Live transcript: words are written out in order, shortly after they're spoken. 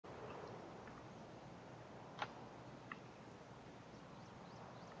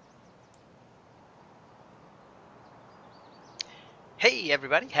Hey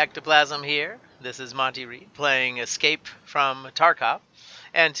everybody, Hectoplasim here. This is Monty Reed playing Escape from Tarkov,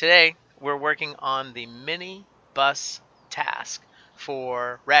 and today we're working on the Minibus task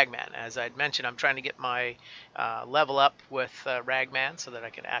for Ragman. As I'd mentioned, I'm trying to get my level up with Ragman so that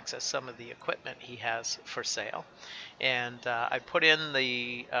I can access some of the equipment he has for sale. And I put in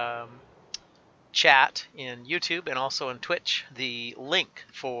the chat in YouTube and also in Twitch the link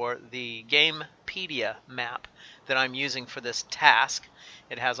for the Gamepedia map that I'm using for this task.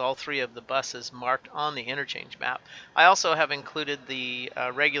 It has all three of the buses marked on the interchange map. I also have included the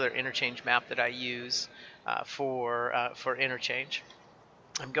regular interchange map that I use for interchange.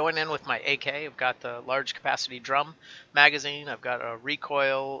 I'm going in with my AK. I've got the large capacity drum magazine. I've got a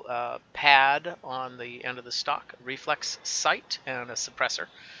recoil pad on the end of the stock, a reflex sight, and a suppressor.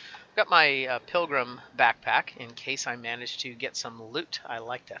 I've got my pilgrim backpack in case I manage to get some loot. I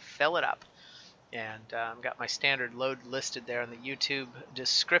like to fill it up. And I've got my standard load listed there in the YouTube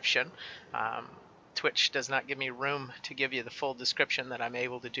description. Twitch does not give me room to give you the full description that I'm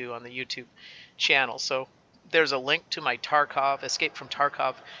able to do on the YouTube channel. So there's a link to my Tarkov, Escape from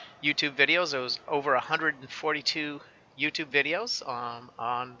Tarkov YouTube videos. There was over 142 YouTube videos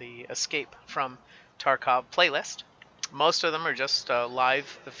on the Escape from Tarkov playlist. Most of them are just live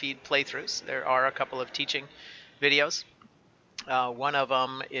feed playthroughs. There are a couple of teaching videos. One of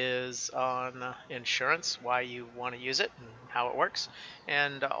them is on insurance, why you want to use it and how it works,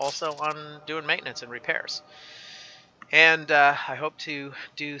 and also on doing maintenance and repairs. And I hope to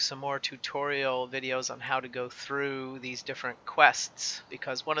do some more tutorial videos on how to go through these different quests,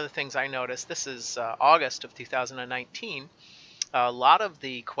 because one of the things I noticed, this is August of 2019, a lot of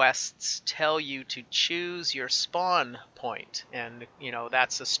the quests tell you to choose your spawn point, and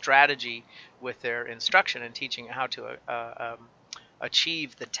that's a strategy with their instruction and teaching how to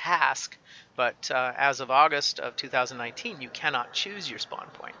achieve the task. But as of August of 2019, you cannot choose your spawn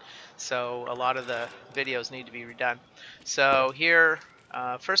point, so a lot of the videos need to be redone. So here,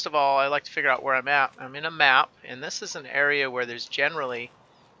 first of all, I like to figure out where I'm at. I'm in a map, and this is an area where there's generally,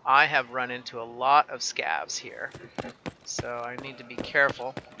 I have run into a lot of scavs here. So I need to be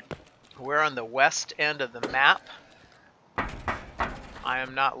careful. We're on the west end of the map. I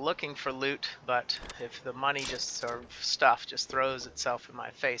am not looking for loot, but if the money or stuff just throws itself in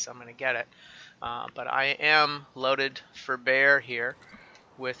my face, I'm going to get it. But I am loaded for bear here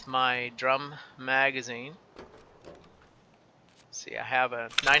with my drum magazine. See, I have a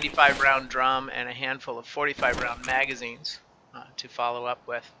 95 round drum and a handful of 45 round magazines to follow up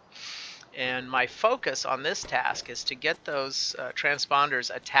with. And my focus on this task is to get those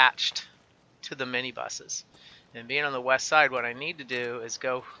transponders attached to the minibuses. And being on the west side, what I need to do is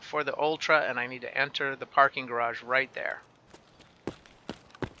go for the Ultra, and I need to enter the parking garage right there.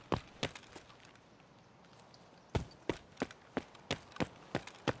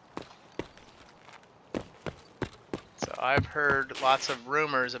 So I've heard lots of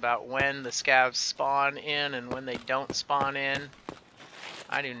rumors about when the scavs spawn in and when they don't spawn in.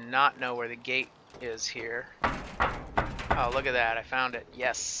 I do not know where the gate is here. Oh, look at that. I found it.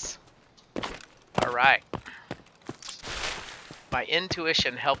 Yes. All right. My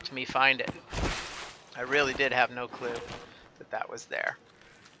intuition helped me find it. I really did have no clue that that was there.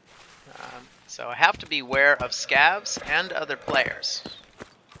 So I have to be aware of scavs and other players.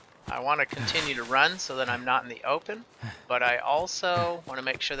 I want to continue to run so that I'm not in the open, but I also want to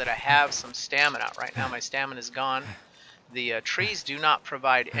make sure that I have some stamina. Right now my stamina is gone. The trees do not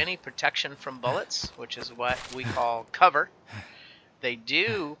provide any protection from bullets, which is what we call cover. They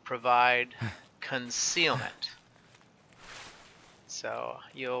do provide concealment. So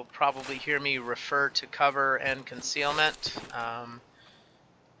you'll probably hear me refer to cover and concealment.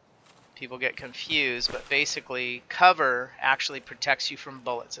 People get confused, but basically cover actually protects you from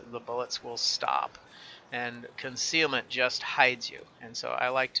bullets. The bullets will stop. And concealment just hides you. And so I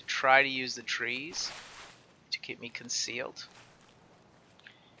like to try to use the trees to keep me concealed.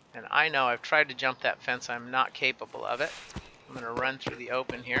 And I know I've tried to jump that fence. I'm not capable of it. I'm going to run through the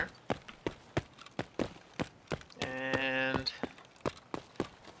open here. And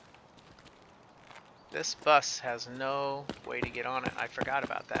this bus has no way to get on it. I forgot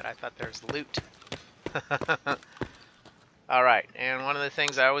about that. I thought there's loot. Alright, and one of the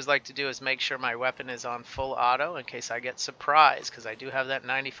things I always like to do is make sure my weapon is on full auto in case I get surprised, because I do have that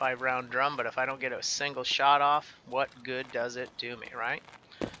 95 round drum, but if I don't get a single shot off, what good does it do me, right?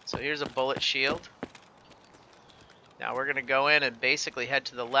 So here's a bullet shield. Now we're going to go in and basically head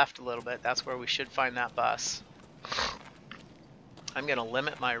to the left a little bit. That's where we should find that bus. I'm going to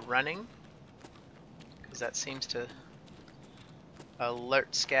limit my running, because that seems to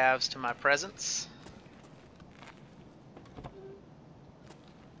alert scavs to my presence.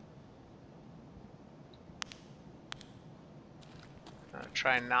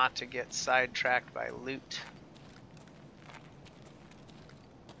 Try not to get sidetracked by loot.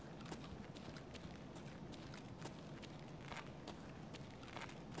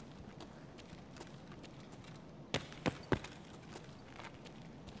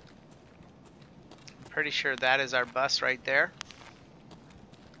 Pretty sure that is our bus right there.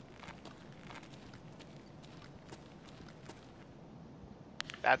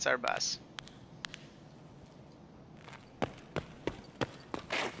 That's our bus.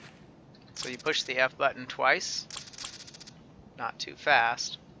 So you push the F button twice, not too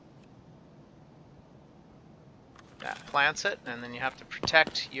fast. That plants it, and then you have to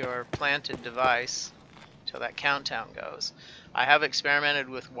protect your planted device till that countdown goes. I have experimented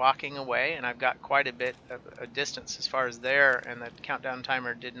with walking away, and I've got quite a bit of a distance as far as there, and the countdown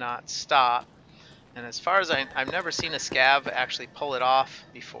timer did not stop. And as far as I've never seen a scav actually pull it off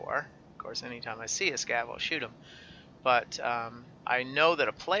before. Of course, anytime I see a scav, I'll shoot him. But I know that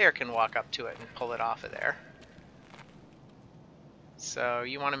a player can walk up to it and pull it off of there. So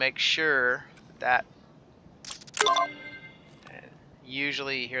you want to make sure that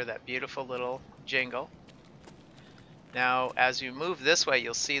usually you hear that beautiful little jingle. Now, as you move this way,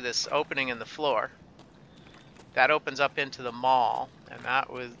 you'll see this opening in the floor. That opens up into the mall, and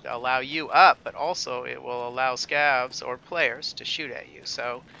that would allow you up, but also it will allow scavs or players to shoot at you.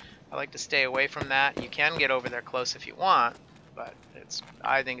 So I like to stay away from that. You can get over there close if you want, but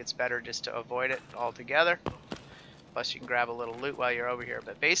I think it's better just to avoid it altogether. Plus you can grab a little loot while you're over here.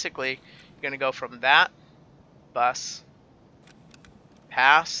 But basically, you're going to go from that bus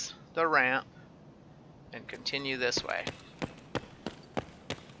past the ramp and continue this way.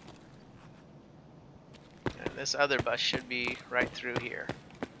 And this other bus should be right through here.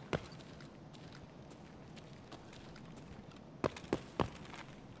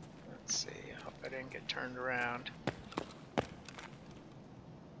 Let's see, I hope I didn't get turned around.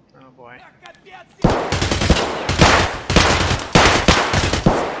 Oh boy.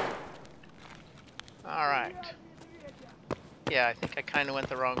 Alright. Yeah, I think I kind of went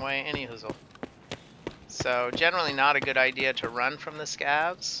the wrong way anyhoozle. So generally not a good idea to run from the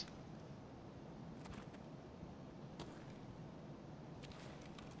scavs.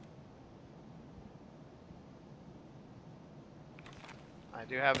 I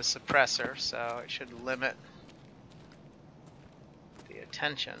do have a suppressor, so it should limit the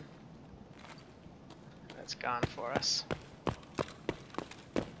attention that's gone for us.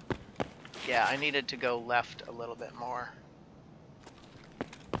 Yeah, I needed to go left a little bit more.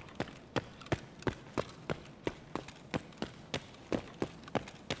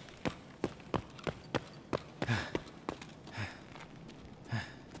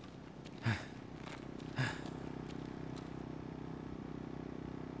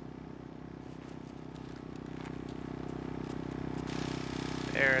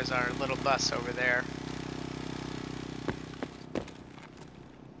 There is our little bus over there.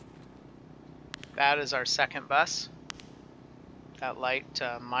 That is our second bus. That light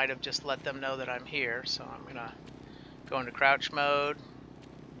might have just let them know that I'm here, so I'm gonna go into crouch mode,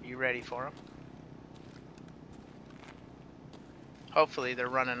 be ready for them. Hopefully they're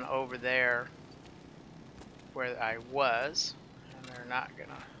running over there where I was, and they're not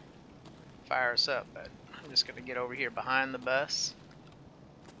gonna fire us up, but I'm just gonna get over here behind the bus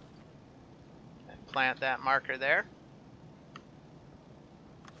and plant that marker there.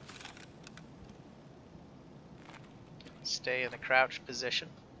 Stay in the crouched position,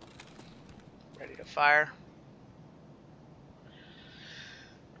 ready to fire.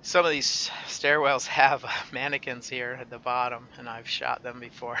 Some of these stairwells have mannequins here at the bottom, and I've shot them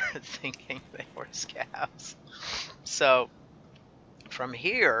before thinking they were scavs. So from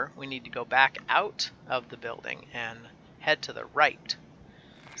here, we need to go back out of the building and head to the right.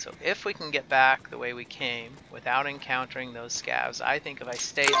 So if we can get back the way we came without encountering those scavs, I think if I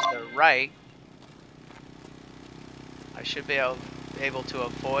stay to the right, I should be able to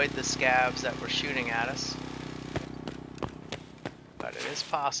avoid the scavs that were shooting at us. But it is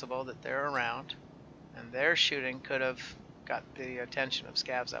possible that they're around, and their shooting could have got the attention of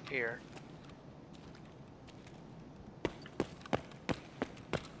scavs up here.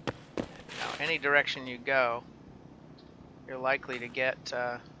 Now, any direction you go, you're likely to get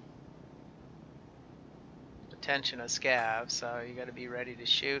attention of scavs, so you got to be ready to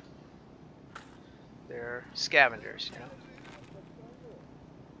shoot. They're scavengers, you know.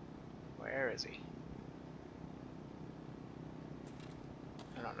 Where is he?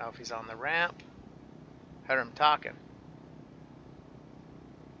 I don't know if he's on the ramp. Heard him talking.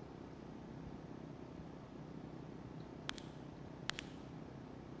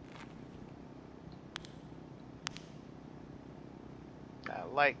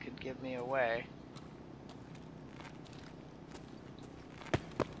 light could give me away.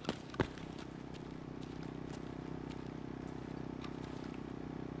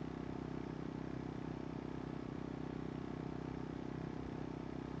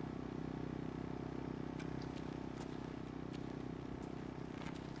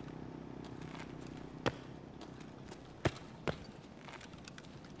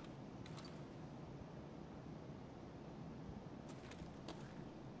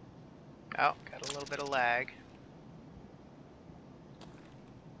 Oh, got a little bit of lag.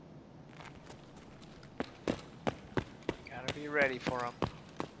 Gotta be ready for them.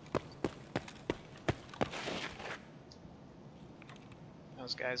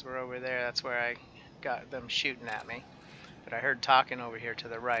 Those guys were over there. That's where I got them shooting at me. But I heard talking over here to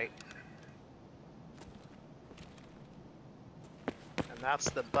the right. And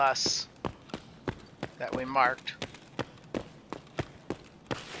that's the bus that we marked.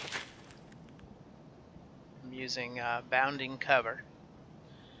 I'm using bounding cover.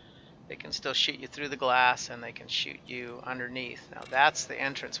 They can still shoot you through the glass and they can shoot you underneath. Now that's the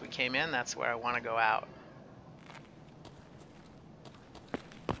entrance we came in. That's where I want to go out.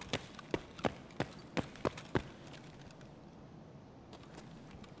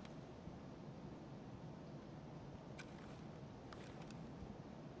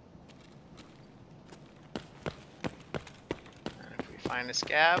 And if we find a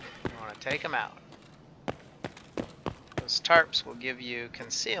scav, we want to take them out. Those tarps will give you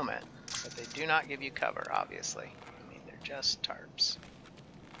concealment, but they do not give you cover, obviously. I mean, they're just tarps.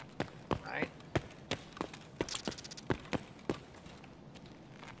 Right?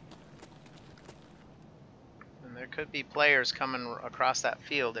 And there could be players coming across that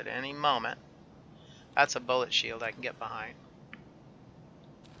field at any moment. That's a bullet shield I can get behind.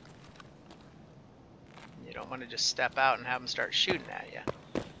 You don't want to just step out and have them start shooting at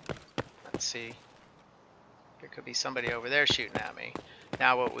you. Let's see. There could be somebody over there shooting at me.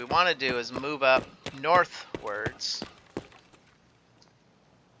 Now what we want to do is move up northwards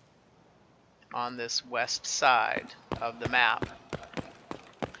on this west side of the map.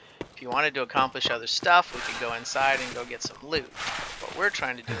 If you wanted to accomplish other stuff, we could go inside and go get some loot. What we're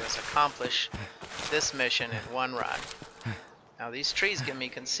trying to do is accomplish this mission in one run. Now these trees give me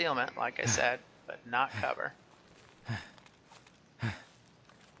concealment, like I said, but not cover.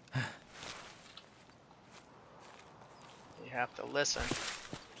 You have to listen.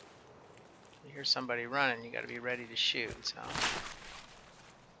 You hear somebody running, you got to be ready to shoot. So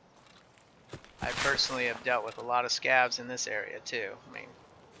I personally have dealt with a lot of scavs in this area too. I mean,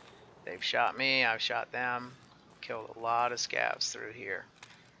 they've shot me, I've shot them, killed a lot of scavs through here.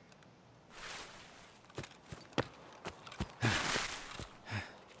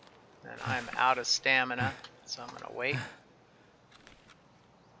 And I'm out of stamina, so I'm gonna wait.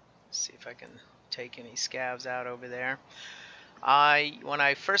 See if I can take any scavs out over there. When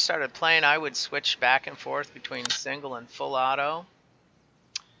I first started playing, I would switch back and forth between single and full auto.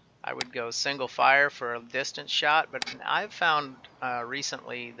 I would go single fire for a distance shot, but I've found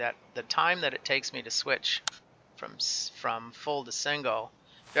recently that the time that it takes me to switch from full to single,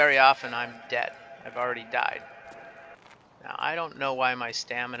 very often I'm dead. I've already died. Now I don't know why my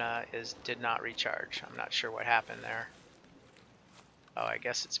stamina did not recharge. I'm not sure what happened there. Oh, I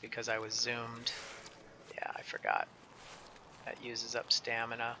guess it's because I was zoomed. Yeah, I forgot. That uses up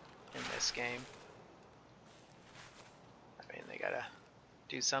stamina in this game. I mean, they gotta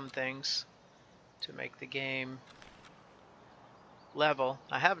do some things to make the game level.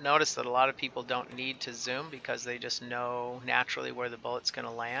 I have noticed that a lot of people don't need to zoom because they just know naturally where the bullet's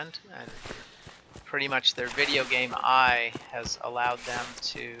gonna land, and pretty much their video game eye has allowed them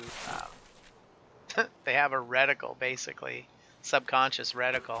to they have a reticle, basically, subconscious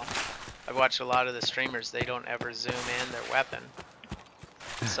reticle. I've watched a lot of the streamers, they don't ever zoom in their weapon.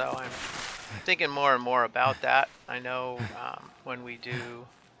 So I'm thinking more and more about that. I know when we do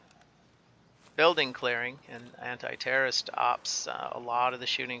building clearing and anti-terrorist ops, a lot of the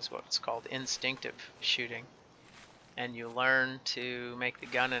shooting's what's called instinctive shooting. And you learn to make the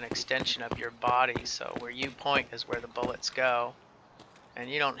gun an extension of your body, so where you point is where the bullets go, and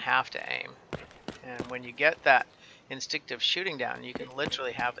you don't have to aim. And when you get that instinctive shooting down, you can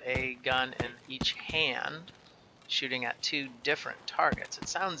literally have a gun in each hand shooting at two different targets. It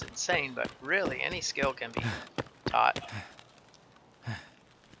sounds insane, but really any skill can be taught.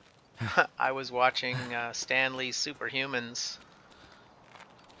 I was watching Stan Lee's Superhumans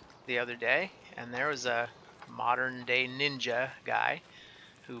the other day, and there was a modern day ninja guy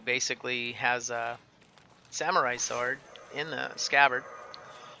who basically has a samurai sword in the scabbard,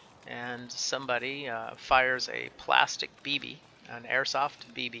 and somebody fires a plastic BB, an airsoft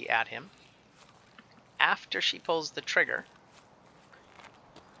BB at him. After she pulls the trigger,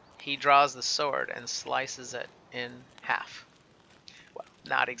 he draws the sword and slices it in half. Well,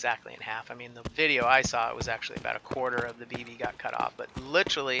 not exactly in half. I mean, the video I saw, it was actually about a quarter of the BB got cut off, but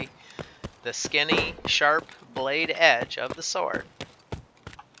literally the skinny, sharp blade edge of the sword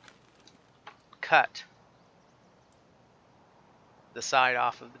cut the side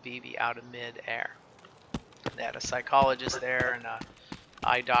off of the BB out of mid-air. They had a psychologist there and an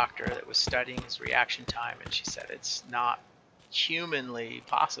eye doctor that was studying his reaction time, and she said it's not humanly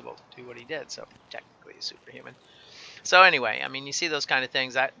possible to do what he did, so technically he's superhuman. So anyway, I mean, you see those kind of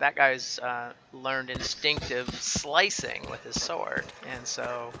things. That guy's learned instinctive slicing with his sword, and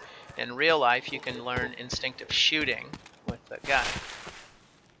so in real life you can learn instinctive shooting with the gun.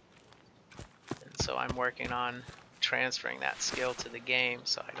 And so I'm working on transferring that skill to the game,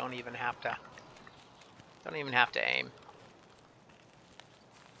 so I don't even have to aim.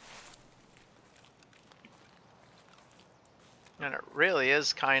 And it really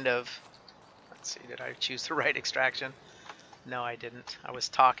is kind of, let's see, did I choose the right extraction? No, I didn't. I was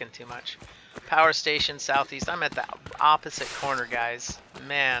talking too much. Power station southeast. I'm at the opposite corner, guys.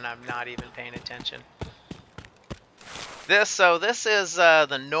 Man, I'm not even paying attention. This is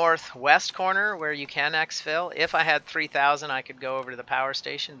the northwest corner where you can exfil. If I had 3,000, I could go over to the power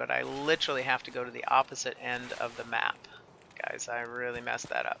station, but I literally have to go to the opposite end of the map. Guys, I really messed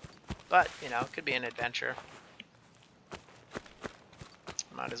that up. But, you know, it could be an adventure.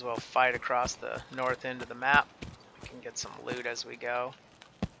 Might as well fight across the north end of the map. We can get some loot as we go.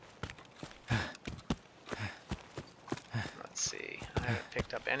 Let's see. I haven't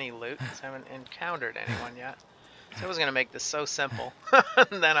picked up any loot because I haven't encountered anyone yet. So I was going to make this so simple.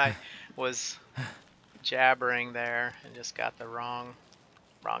 And then I was jabbering there and just got the wrong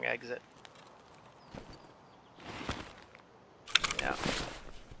exit. Yeah.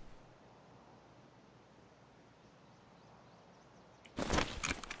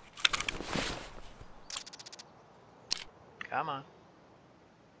 Come on.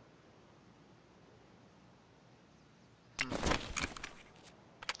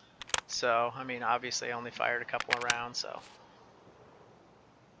 So, I mean, obviously I only fired a couple of rounds, so.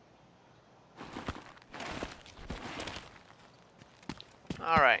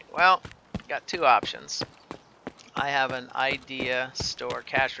 Alright, well, got two options. I have an idea store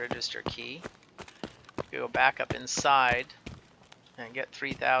cash register key. Go back up inside and get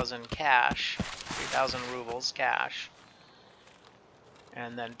 3,000 cash, 3,000 rubles cash,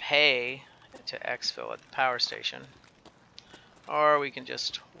 and then pay to exfil at the power station. Or we can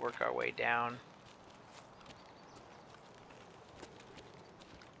just work our way down.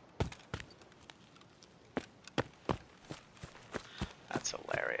 That's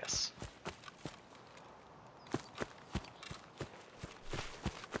hilarious.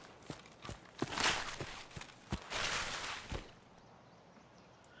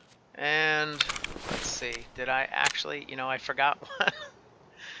 And let's see, did I actually, you know, I forgot one.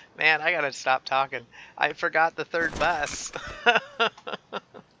 Man, I gotta stop talking. I forgot the third bus.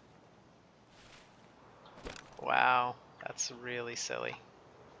 Wow, that's really silly.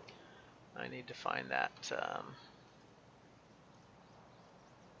 I need to find that.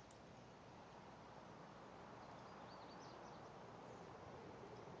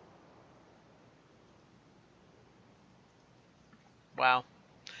 Wow.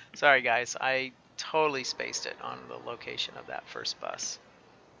 Sorry guys, I totally spaced it on the location of that first bus.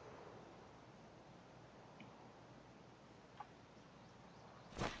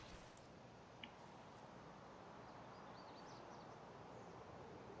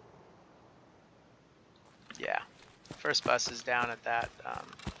 Yeah, first bus is down at that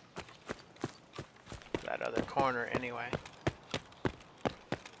that other corner anyway.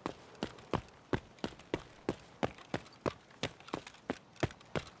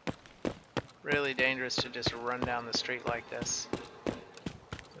 Really dangerous to just run down the street like this.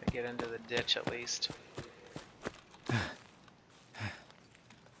 Get into the ditch at least.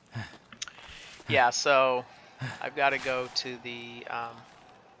 Yeah, so I've got to go to the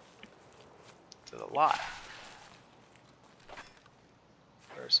lot.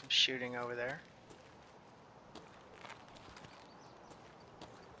 There's some shooting over there.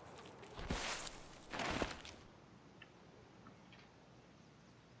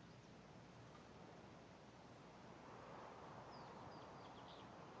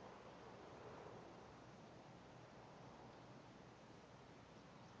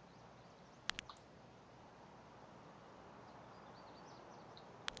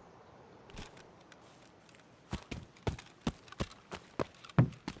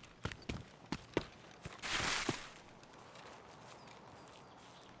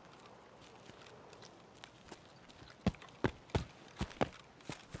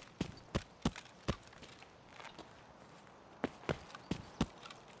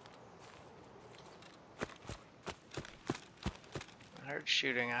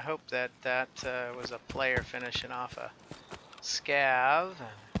 shooting. I hope that was a player finishing off a Scav,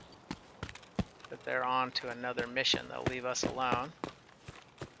 and that they're on to another mission. They'll leave us alone.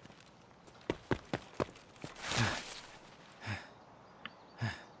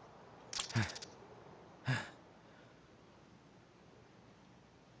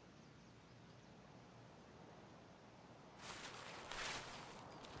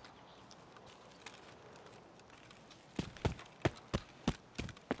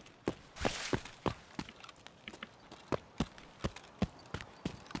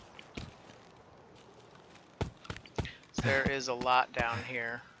 There is a lot down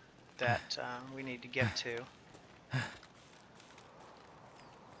here that we need to get to.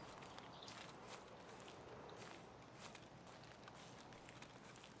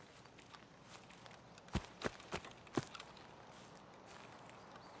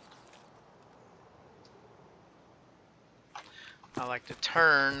 I like to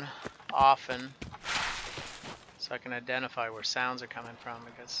turn often so I can identify where sounds are coming from,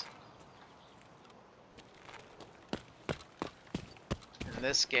 because in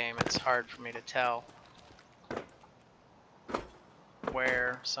this game it's hard for me to tell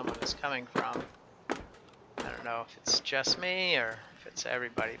where someone is coming from. I don't know if it's just me or if it's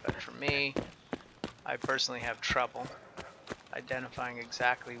everybody, but for me, I personally have trouble identifying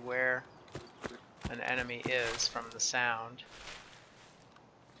exactly where an enemy is from the sound.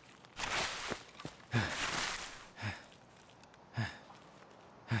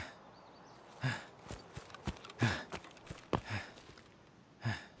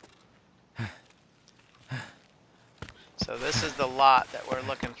 So this is the lot that we're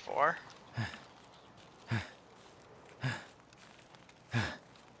looking for.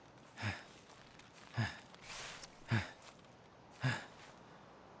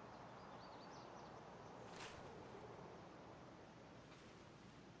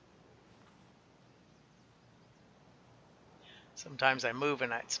 Sometimes I move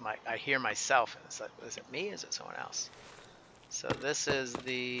and I hear myself, and it's like, is it me? Is it someone else? So this is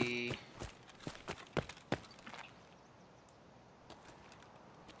the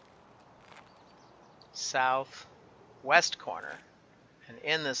southwest corner, and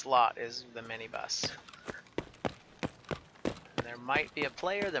in this lot is the minibus. And there might be a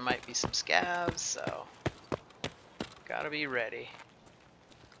player, there might be some scavs, so gotta be ready.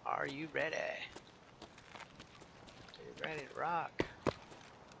 Are you ready? Are you ready to rock?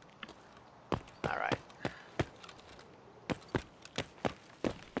 Alright.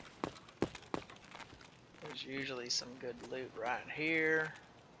 There's usually some good loot right here.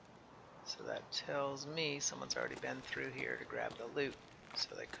 So that tells me someone's already been through here to grab the loot. So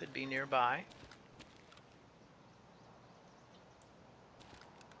they could be nearby.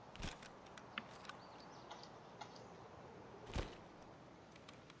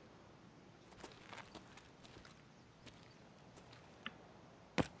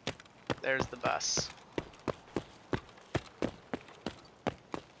 There's the bus.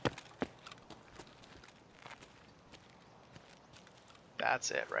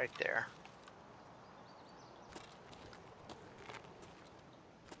 That's it right there.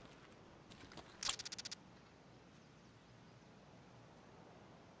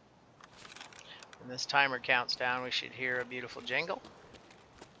 When this timer counts down, we should hear a beautiful jingle.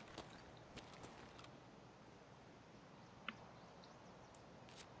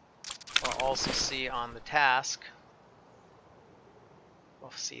 We'll also see on the task,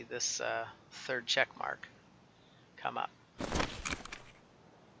 we'll see this third check mark come up.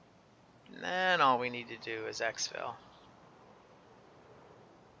 And then all we need to do is exfil.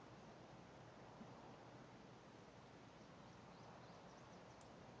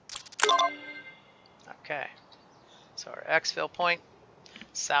 Okay, so our exfil point,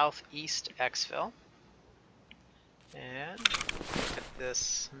 southeast exfil. And look at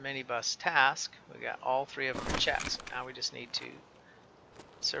this minibus task. We got all three of them checked. So now we just need to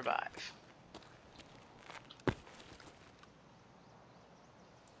survive.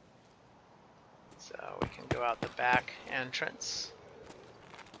 So we can go out the back entrance.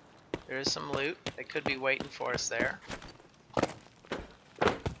 There is some loot. They could be waiting for us there.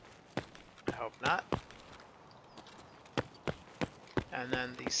 I hope not. And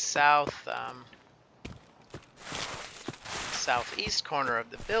then the southeast corner of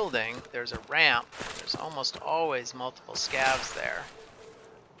the building, there's a ramp. There's almost always multiple scavs there.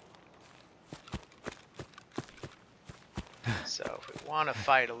 So if we want to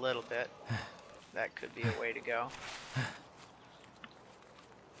fight a little bit, that could be a way to go.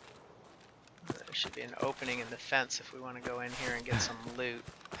 There should be an opening in the fence if we want to go in here and get some loot.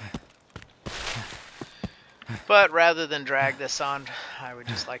 But rather than drag this on I would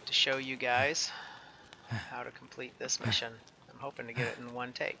just like to show you guys how to complete this mission. I'm hoping to get it in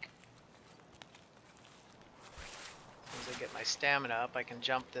one take. As I get my stamina up, I can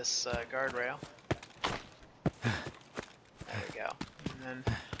jump this guardrail. There we go. And then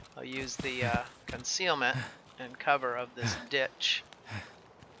I'll use the concealment and cover of this ditch.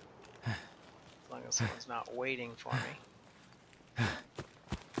 As long as someone's not waiting for me.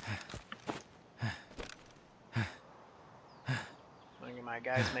 When my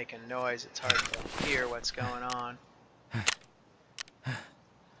guy's making noise, it's hard to hear what's going on.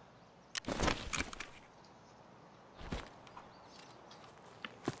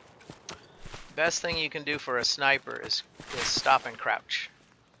 Best thing you can do for a sniper is stop and crouch,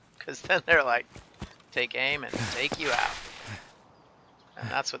 because then they're like, take aim and take you out. And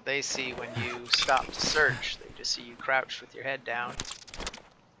that's what they see when you stop to search. They just see you crouched with your head down.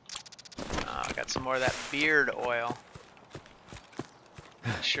 I got some more of that beard oil.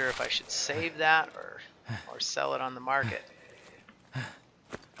 Not sure if I should save that or sell it on the market.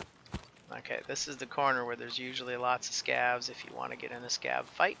 Okay, this is the corner where there's usually lots of scavs if you want to get in a scav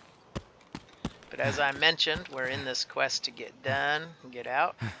fight. But as I mentioned, we're in this quest to get done and get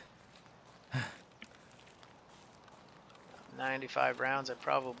out. 95 rounds, I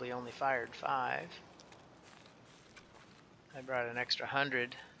probably only fired 5. I brought an extra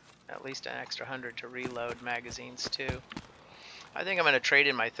 100, at least an extra 100 to reload magazines too. I think I'm going to trade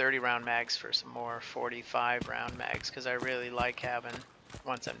in my 30 round mags for some more 45 round mags, because I really like having,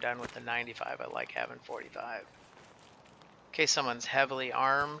 once I'm done with the 95, I like having 45. In case someone's heavily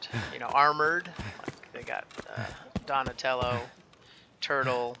armed, armored, like they got Donatello,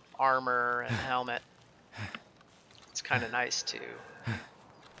 turtle, armor, and helmet. It's kind of nice to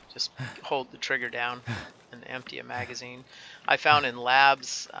just hold the trigger down and empty a magazine. I found in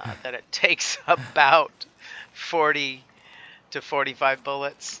labs that it takes about 40 to 45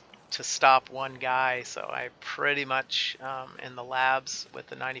 bullets to stop one guy, so I pretty much in the labs with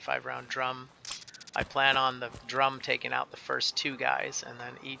the 95 round drum, I plan on the drum taking out the first 2 guys, and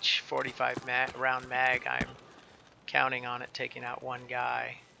then each 45 round mag I'm counting on it taking out 1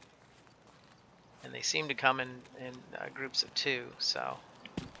 guy. And they seem to come in groups of 2, so.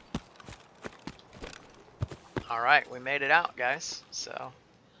 Alright, we made it out, guys. So, I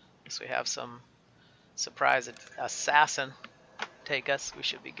guess we have some surprise assassin take us. We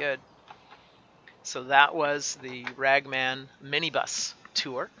should be good. So that was the Ragman minibus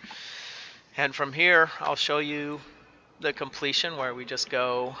tour. And from here, I'll show you the completion where we just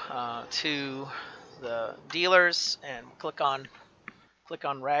go to the dealers and click on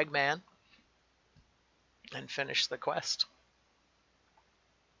Ragman and finish the quest.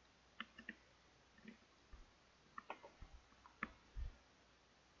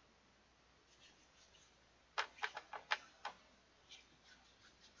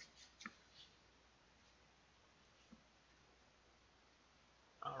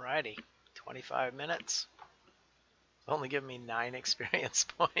 Alrighty, 25 minutes. Only give me 9 experience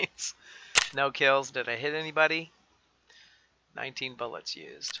points. No kills. Did I hit anybody? 19 bullets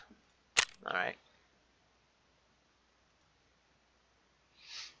used. Alright.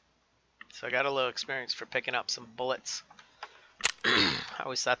 So I got a little experience for picking up some bullets. I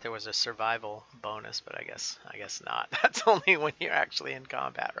always thought there was a survival bonus, but I guess not. That's only when you're actually in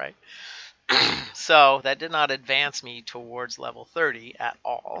combat, right? So that did not advance me towards level 30 at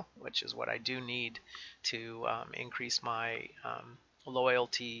all, which is what I do need to increase my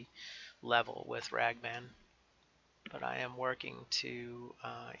loyalty level with Ragman. But I am working to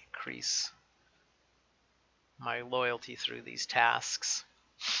increase my loyalty through these tasks.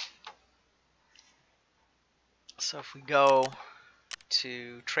 So if we go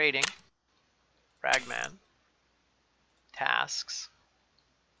to trading, Ragman, tasks,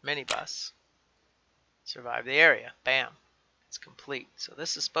 minibus, survive the area. Bam. It's complete. So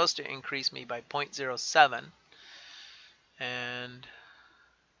this is supposed to increase me by 0.07. And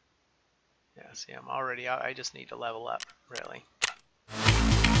yeah, see, I'm already out. I just need to level up, really.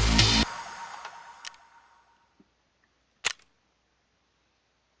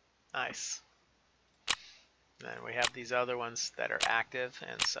 Nice. Then we have these other ones that are active,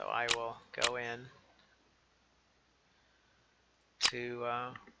 and so I will go in to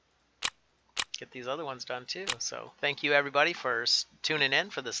get these other ones done too. So thank you everybody for tuning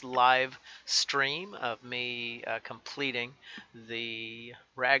in for this live stream of me completing the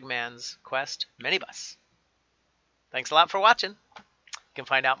Ragman's Quest minibus. Thanks a lot for watching. You can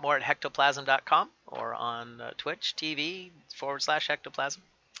find out more at hectoplasm.com or on Twitch TV/Hectoplasm.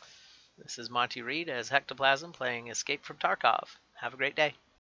 This is Monty Reed as Hectoplasm playing Escape from Tarkov. Have a great day.